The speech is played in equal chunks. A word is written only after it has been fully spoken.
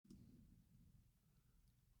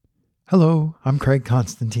Hello, I'm Craig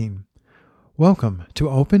Constantine. Welcome to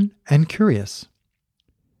Open and Curious.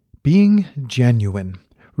 Being genuine,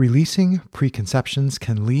 releasing preconceptions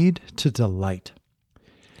can lead to delight.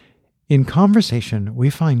 In conversation, we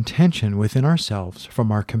find tension within ourselves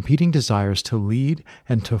from our competing desires to lead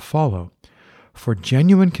and to follow. For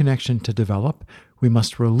genuine connection to develop, we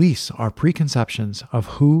must release our preconceptions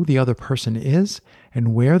of who the other person is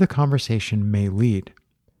and where the conversation may lead.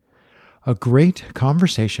 A great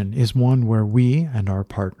conversation is one where we and our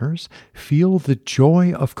partners feel the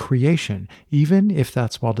joy of creation, even if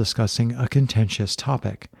that's while discussing a contentious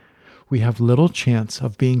topic. We have little chance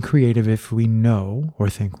of being creative if we know,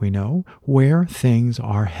 or think we know, where things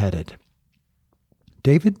are headed.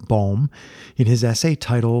 David Bohm, in his essay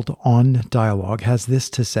titled On Dialogue, has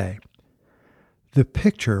this to say: "The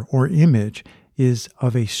picture or image is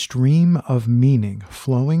of a stream of meaning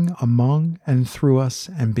flowing among and through us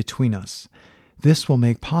and between us. This will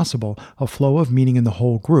make possible a flow of meaning in the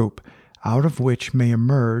whole group, out of which may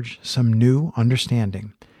emerge some new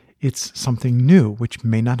understanding. It's something new which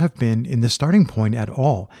may not have been in the starting point at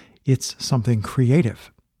all. It's something creative."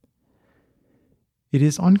 It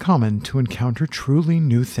is uncommon to encounter truly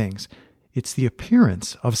new things. It's the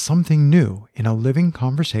appearance of something new in a living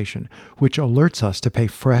conversation which alerts us to pay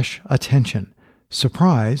fresh attention.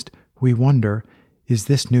 Surprised, we wonder, is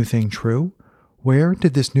this new thing true? Where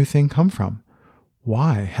did this new thing come from?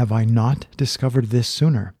 Why have I not discovered this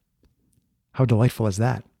sooner? How delightful is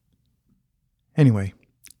that? Anyway,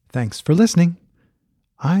 thanks for listening.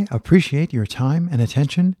 I appreciate your time and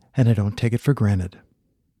attention, and I don't take it for granted.